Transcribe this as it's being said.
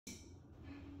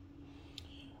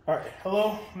All right,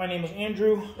 hello, my name is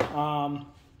Andrew. I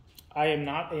am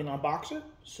not an unboxer,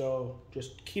 so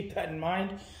just keep that in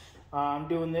mind. I'm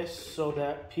doing this so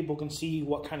that people can see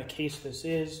what kind of case this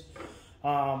is.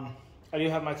 I do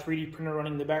have my 3D printer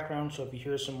running in the background, so if you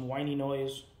hear some whiny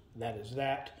noise, that is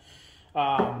that.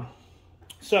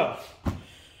 So,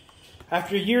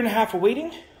 after a year and a half of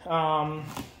waiting,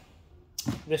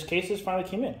 this case has finally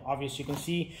came in. Obviously, you can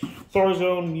see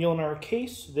ThorZone Mjolnir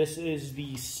case. This is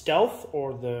the stealth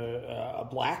or the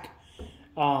black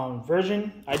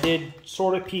version. I did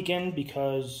sort of peek in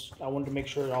because I wanted to make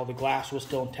sure all the glass was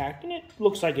still intact, and it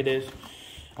looks like it is.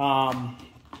 But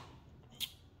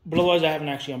otherwise, I haven't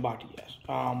actually unboxed it yet.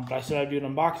 But I said I'd do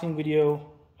an unboxing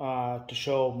video to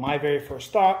show my very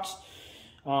first thoughts.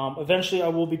 Eventually, I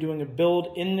will be doing a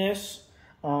build in this.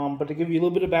 But to give you a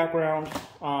little bit of background,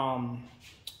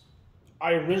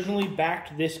 I originally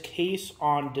backed this case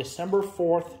on December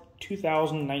 4th,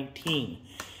 2019.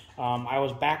 I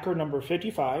was backer number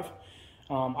 55.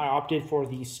 I opted for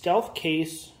the stealth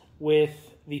case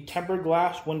with the tempered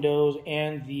glass windows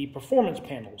and the performance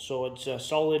panel. So it's a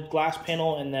solid glass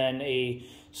panel and then a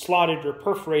slotted or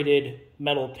perforated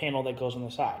metal panel that goes on the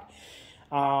side.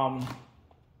 On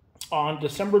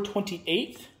December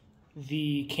 28th,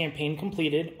 the campaign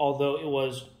completed, although it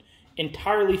was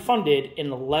entirely funded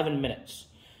in 11 minutes.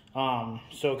 So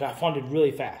it got funded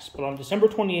really fast. But on December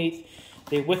 28th,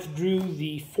 they withdrew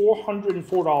the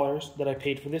 $404 that I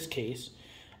paid for this case.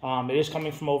 It is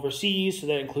coming from overseas, so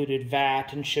that included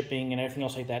VAT and shipping and everything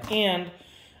else like that. And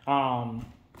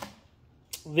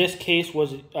this case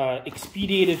was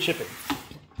expedited shipping.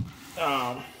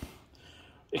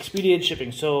 Expedited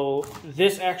shipping. So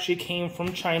this actually came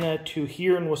from China to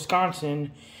here in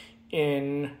Wisconsin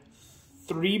in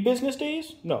 3 business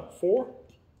days? No, 4?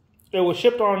 It was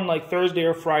shipped on like Thursday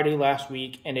or Friday last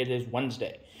week, and it is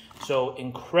Wednesday. So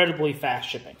incredibly fast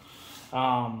shipping,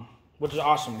 which is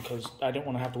awesome because I didn't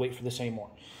want to have to wait for this anymore.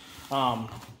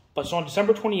 But so on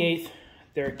December 28th,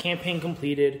 their campaign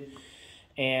completed,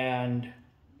 and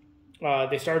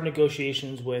they started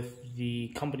negotiations with the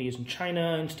companies in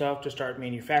China and stuff to start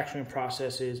manufacturing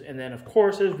processes. And then, of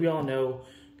course, as we all know,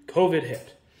 COVID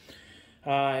hit.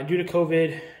 And due to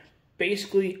COVID,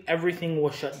 basically everything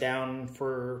was shut down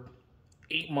for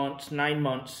 8 months, 9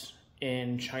 months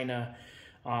in China.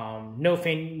 No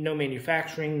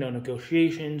manufacturing, no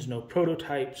negotiations, no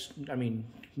prototypes. I mean,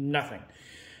 nothing.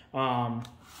 I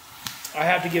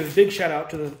have to give a big shout out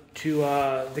to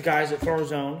the guys at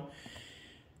ThorZone.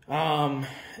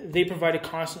 They provided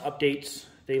constant updates.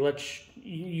 They let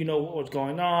you know what was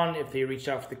going on, if they reached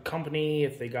out to the company,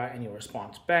 if they got any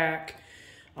response back.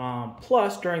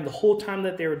 Plus, during the whole time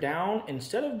that they were down,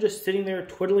 instead of just sitting there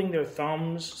twiddling their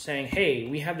thumbs saying, hey,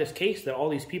 we have this case that all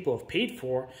these people have paid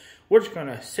for, we're just going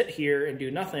to sit here and do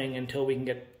nothing until we can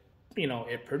get,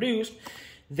 it produced,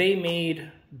 they made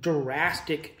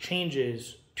drastic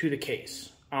changes to the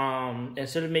case.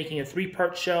 Instead of making a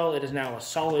 3-part shell, it is now a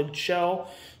solid shell.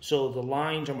 So the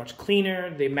lines are much cleaner.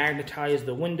 They magnetize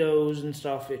the windows and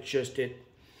stuff.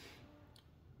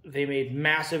 They made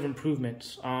massive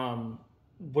improvements,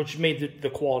 which made the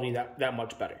quality that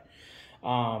much better.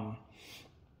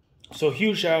 So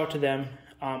huge shout out to them.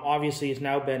 Obviously, it's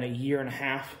now been a year and a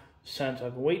half since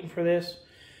I've been waiting for this.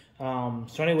 So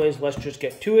anyways, let's just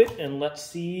get to it and let's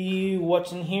see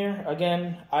what's in here.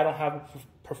 Again, I don't have a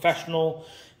professional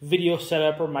video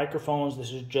setup or microphones.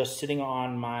 This is just sitting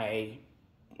on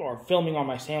filming on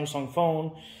my Samsung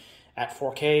phone at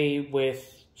 4K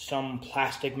with some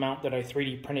plastic mount that I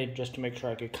 3D printed just to make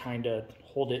sure I could kind of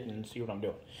hold it and see what I'm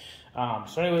doing.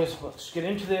 So anyways, let's get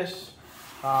into this.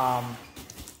 So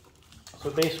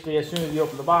basically, as soon as you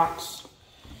open the box,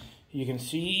 you can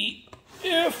see,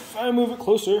 if I move it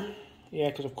closer, yeah,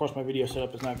 because of course my video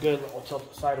setup is not good, I'll tilt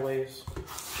it sideways.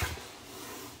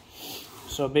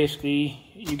 So basically,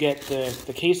 you get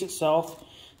the case itself.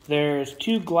 There's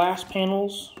 2 glass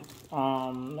panels,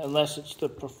 unless it's the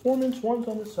performance ones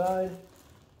on the side.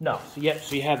 No, so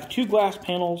you have 2 glass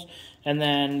panels, and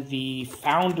then the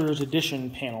Founders Edition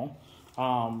panel,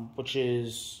 which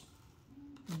is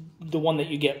the one that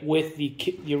you get with the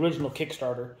original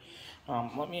Kickstarter.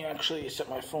 Let me actually set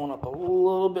my phone up a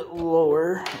little bit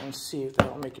lower and see if that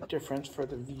will make a difference for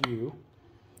the view.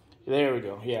 There we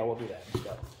go. Yeah, we'll do that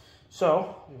instead.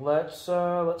 So let's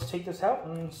take this out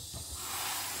and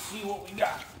see what we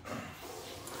got.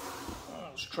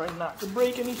 Let's try not to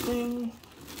break anything.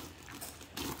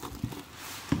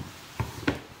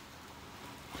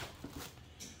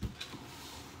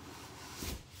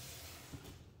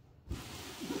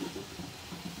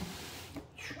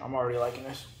 I'm already liking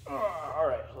this. All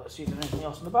right, let's see if there's anything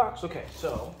else in the box. Okay,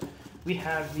 so we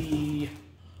have the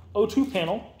O2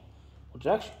 panel, which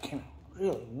actually came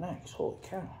really nice. Holy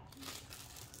cow.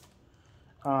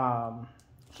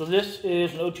 So this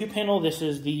is an O2 panel. This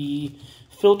is the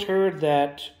filter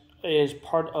that is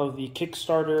part of the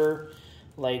Kickstarter.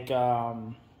 Like,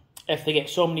 if they get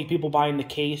so many people buying the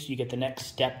case, you get the next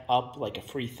step up, like a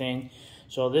free thing.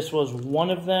 So this was one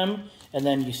of them. And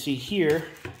then you see here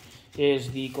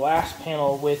is the glass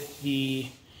panel with the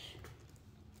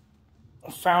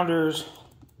founder's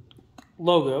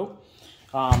logo.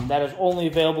 That is only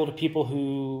available to people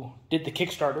who did the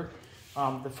Kickstarter,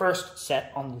 the first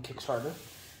set on the Kickstarter.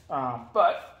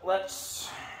 But let's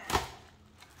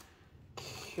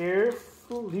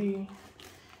carefully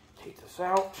take this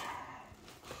out.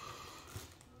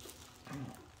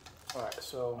 All right,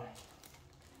 so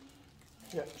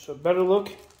yeah, so better look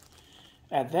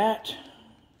at that,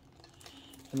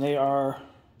 and they are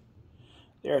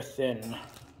thin.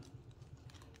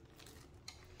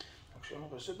 Actually, I'm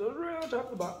gonna set those right on top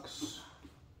of the box.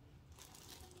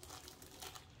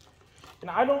 And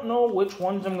I don't know which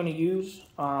ones I'm gonna use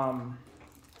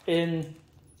in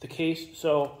the case.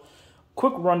 So,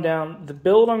 quick rundown: the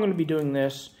build I'm gonna be doing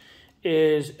this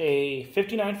is a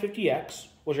 5950X,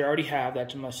 which I already have.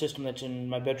 That's in my system. That's in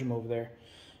my bedroom over there.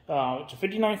 It's a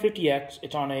 5950X.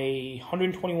 It's on a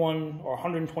 121 or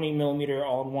 120 millimeter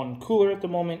all-in-one cooler at the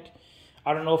moment.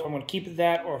 I don't know if I'm going to keep it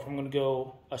that or if I'm going to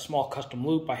go a small custom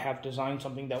loop. I have designed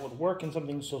something that would work in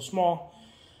something so small.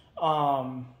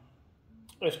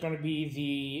 It's going to be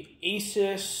the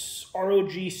Asus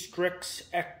ROG Strix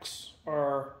X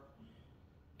or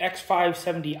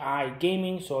X570i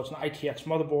gaming. So it's an ITX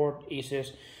motherboard,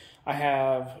 Asus. I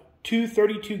have two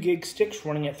 32 gig sticks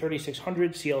running at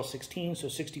 3600 CL16, so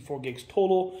 64 gigs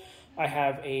total. I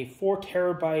have a 4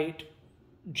 terabyte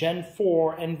Gen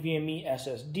 4 NVMe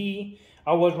SSD.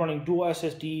 I was running dual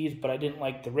SSDs, but I didn't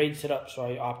like the RAID setup, so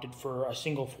I opted for a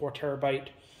single 4 terabyte.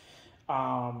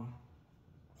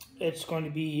 It's going to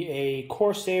be a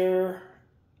Corsair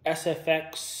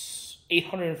SFX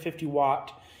 850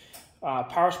 watt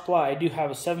power supply. I do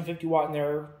have a 750 watt in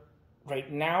there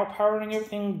right now powering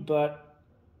everything, but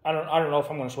I don't know if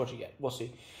I'm going to switch it yet. We'll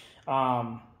see.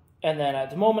 And then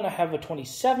at the moment I have a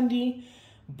 2070,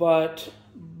 but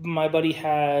my buddy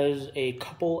has a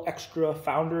couple extra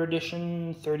Founder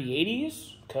Edition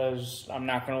 3080s, because I'm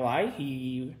not going to lie,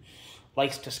 he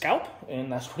likes to scalp,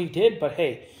 and that's what he did. But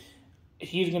hey,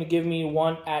 he's going to give me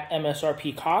one at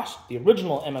MSRP cost, the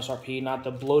original MSRP, not the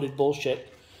bloated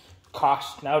bullshit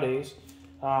cost nowadays.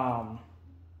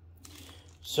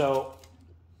 So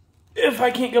if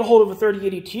I can't get a hold of a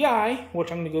 3080 Ti,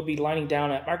 which I'm going to go be lining down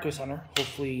at Micro Center,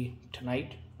 hopefully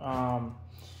tonight, although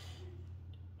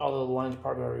the line's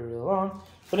probably already really long.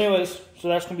 But anyways, so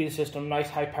that's going to be the system. Nice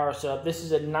high power setup. This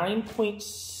is a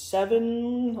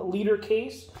 9.7 liter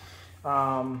case.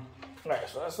 Alright,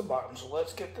 so that's the bottom. So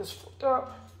let's get this flipped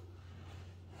up.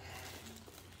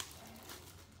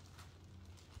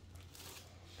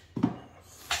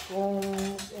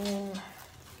 Foams in.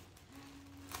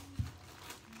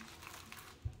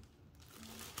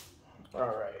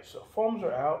 Alright, so foams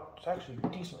are out. It's actually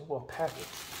decently well packaged.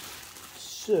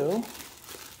 So,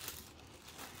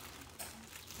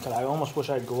 God, I almost wish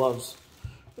I had gloves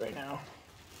right now.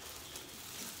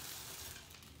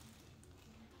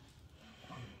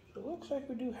 So it looks like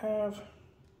we do have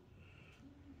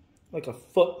like a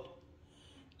foot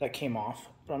that came off,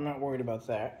 but I'm not worried about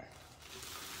that.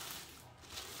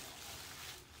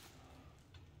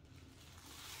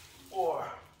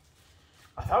 Or,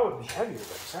 I thought it would be heavier, but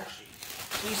it's actually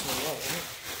decently light.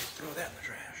 Throw that in the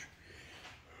trash.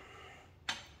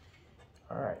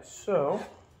 Alright, so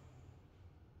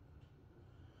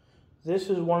this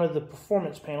is one of the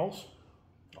performance panels.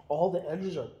 All the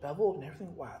edges are beveled and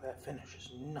everything. Wow, that finish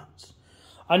is nuts.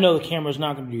 I know the camera's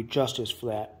not going to do justice for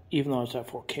that, even though it's at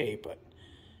 4K, but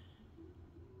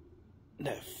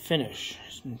that finish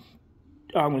is...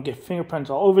 I'm going to get fingerprints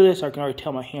all over this. I can already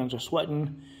tell my hands are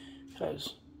sweating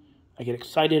because I get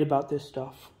excited about this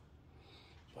stuff.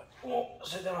 But we'll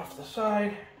set that off to the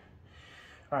side.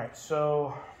 Alright,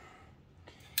 so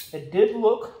it did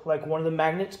look like one of the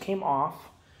magnets came off.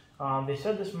 They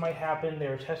said this might happen. They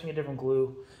were testing a different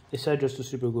glue. They said just to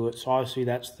super glue it. So obviously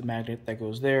that's the magnet that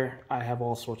goes there. I have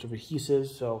all sorts of adhesives,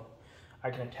 so I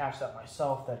can attach that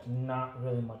myself. That's not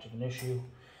really much of an issue.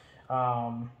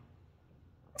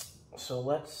 So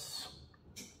let's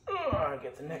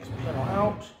get the next panel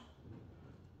out.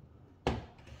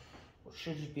 Which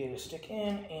should just be able to stick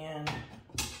in and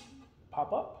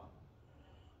pop up.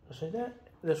 Just like that.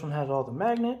 This one has all the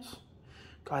magnets.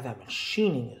 God, that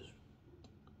machining is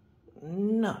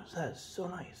nuts. That is so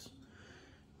nice.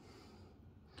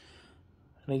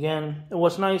 And again,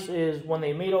 what's nice is when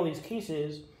they made all these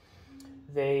cases,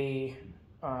 they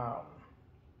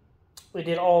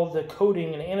did all the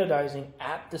coating and anodizing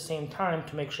at the same time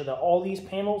to make sure that all these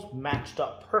panels matched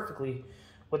up perfectly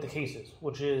with the cases,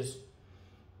 which is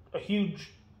a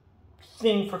huge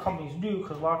thing for companies to do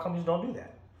because a lot of companies don't do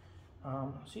that.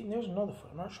 See, there's another foot.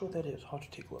 I'm not sure what that is. I'll have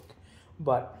to take a look.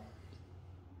 But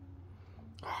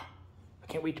I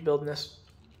can't wait to build this.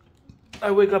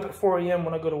 I wake up at 4 a.m.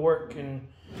 when I go to work, and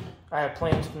I have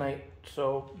plans tonight,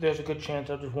 so there's a good chance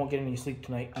I just won't get any sleep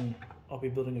tonight, and I'll be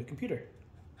building a computer.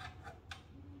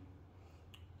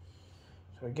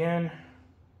 So again,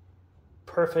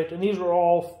 perfect. And these are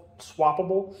all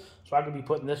swappable, so I could be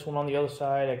putting this one on the other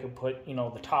side. I could put, you know,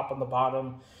 the top on the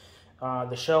bottom.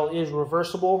 The shell is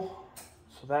reversible,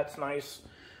 so that's nice.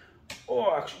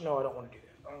 Oh, actually, no, I don't want to do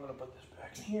that. I'm going to put this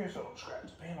back in here so I don't scratch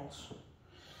the panels.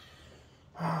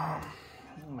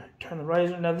 I'm going to turn the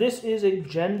riser. Now, this is a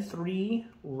Gen 3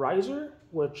 riser,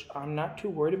 which I'm not too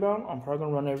worried about. I'm probably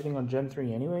going to run everything on Gen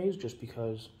 3 anyways, just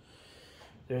because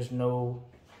there's no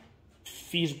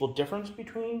feasible difference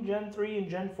between Gen 3 and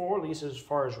Gen 4, at least as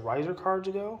far as riser cards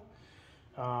go.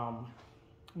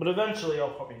 But eventually, I'll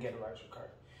probably get a riser card.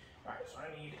 All right, so I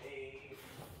need a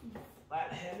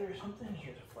flat head or something.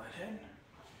 Here's a flat head.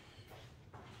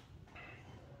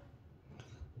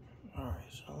 All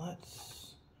right, so let's...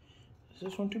 Is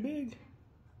this one too big?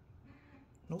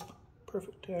 Nope.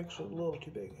 Perfect. Actually, a little too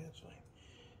big. That's fine.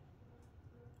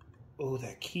 Oh,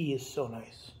 that key is so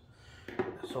nice.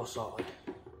 So solid.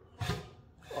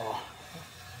 Oh.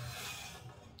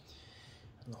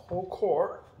 And the whole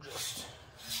core just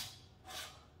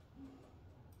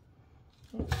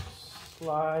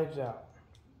slides out.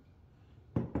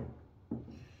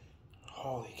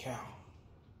 Holy cow.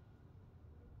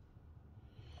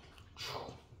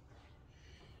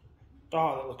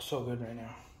 Oh, that looks so good right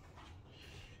now.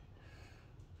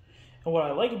 And what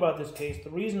I like about this case, the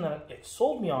reason that it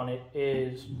sold me on it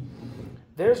is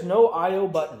there's no I/O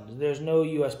buttons. There's no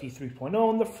USB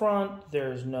 3.0 in the front.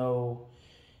 There's no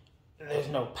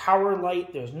power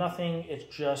light. There's nothing. It's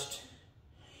just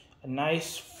a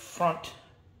nice front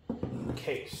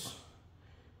case.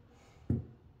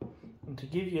 And to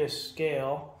give you a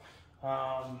scale,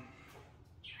 of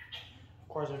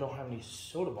course I don't have any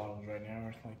soda bottles right now or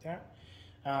anything like that.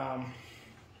 Oh,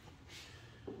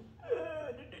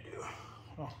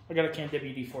 I got a can of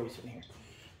WD-40 sitting here.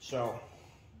 So,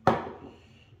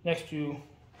 next to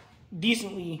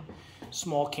decently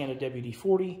small can of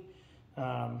WD-40.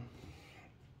 Yeah,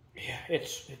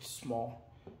 it's small.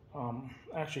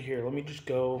 Actually, here, let me just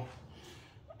go.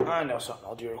 I know something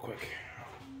I'll do real quick.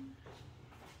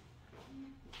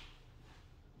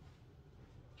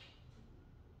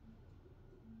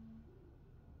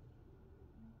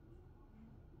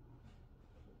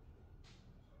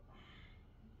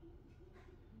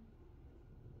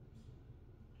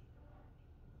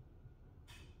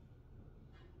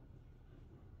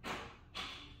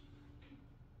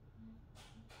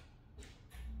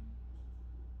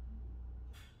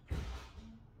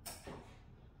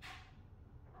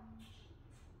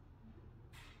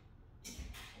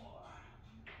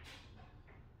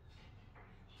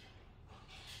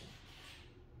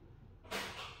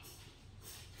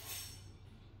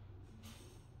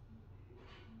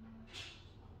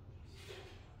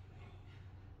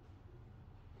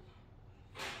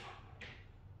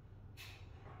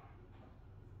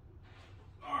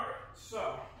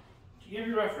 So, to give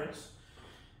you reference,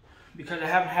 because I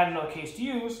haven't had another case to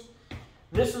use,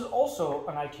 this is also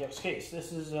an ITX case.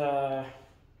 This is a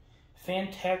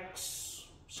Fantex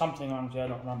something, honestly, I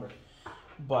don't remember.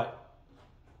 But,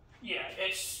 yeah,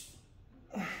 it's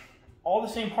all the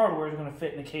same hardware is going to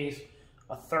fit in the case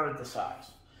a third the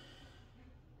size.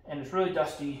 And it's really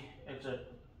dusty. It's a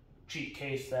cheap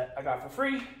case that I got for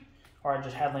free, or I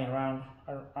just had laying around.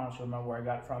 I don't honestly remember where I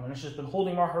got it from. And it's just been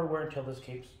holding my hardware until this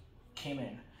case came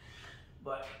in.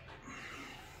 But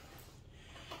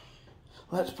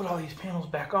let's put all these panels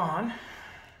back on.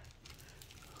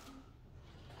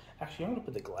 Actually, I'm going to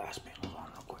put the glass panels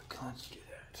on real quick. Let's do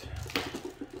that.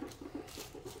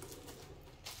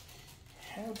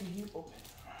 How do you open?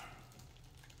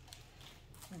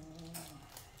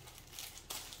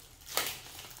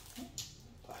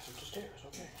 Plastic to stairs,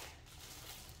 okay.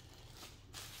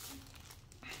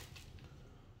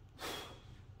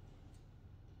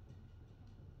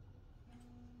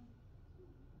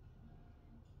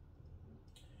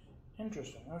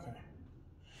 Interesting, okay.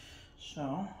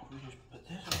 So, we just put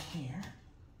this in here.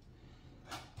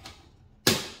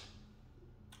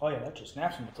 Oh yeah, that just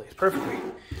snaps into place perfectly.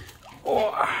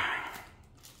 Oh.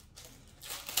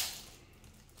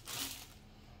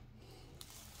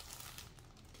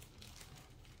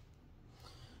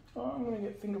 Oh, I'm gonna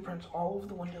get fingerprints all over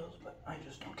the windows, but I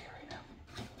just don't care right now.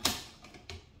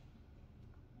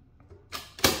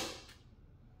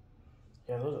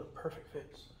 Yeah, those are perfect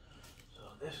fits. So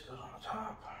this goes on the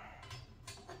top.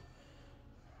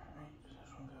 Alright, this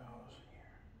one goes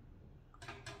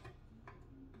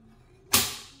here.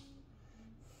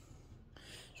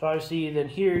 So obviously then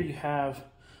here you have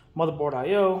motherboard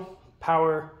I/O,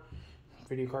 power,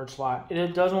 video card slot.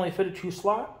 It does only fit a 2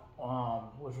 slot,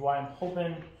 which is why I'm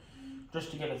hoping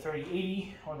just to get a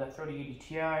 3080 or that 3080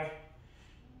 Ti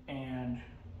and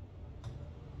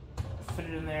fit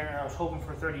it in there. I was hoping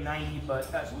for 3090, but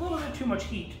that's a little bit too much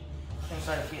heat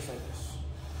inside a case like this.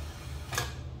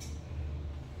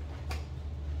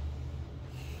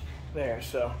 There,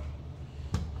 so.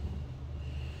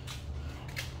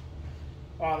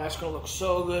 Oh, that's gonna look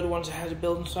so good once it has a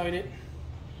build inside it.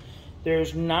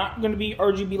 There's not gonna be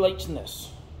RGB lights in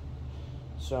this.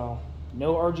 So,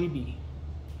 no RGB.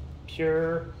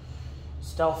 Pure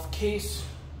stealth case.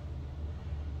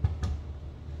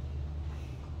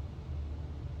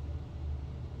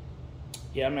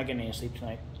 Yeah, I'm not getting any sleep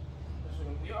tonight. This is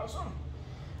gonna be awesome.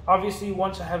 Obviously,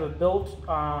 once I have it built,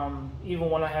 even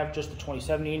when I have just the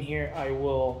 2070 in here, I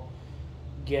will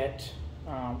get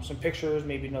some pictures,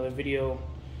 maybe another video.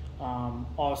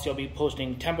 Obviously, I'll be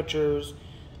posting temperatures.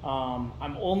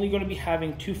 I'm only going to be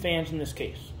having 2 fans in this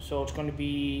case. So it's going to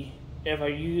be, if I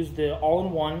use the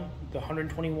all-in-one, the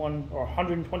 121 or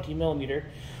 120 millimeter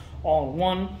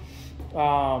all-in-one,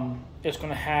 it's going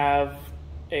to have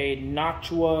a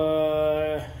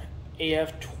Noctua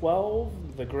AF12,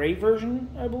 the gray version,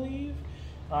 I believe,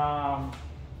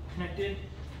 connected.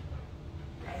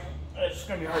 It's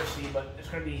going to be hard to see, but it's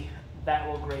going to be that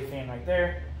little gray fan right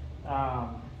there.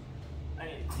 I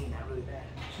need to clean that really bad.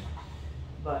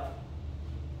 But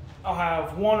I'll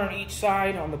have one on each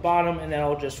side on the bottom, and then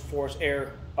I'll just force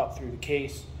air up through the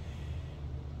case.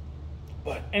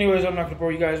 But anyways, I'm not going to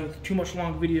bore you guys with too much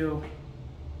long video.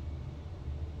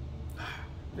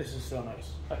 This is so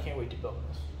nice. I can't wait to build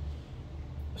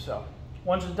this. So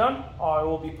once it's done, I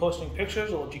will be posting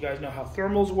pictures. I'll let you guys know how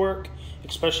thermals work,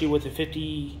 especially with the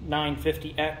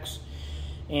 5950X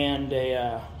and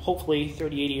a hopefully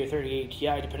 3080 or 3080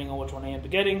 Ti, depending on which one I end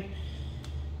up getting.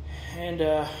 And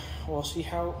we'll see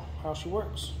how she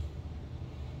works.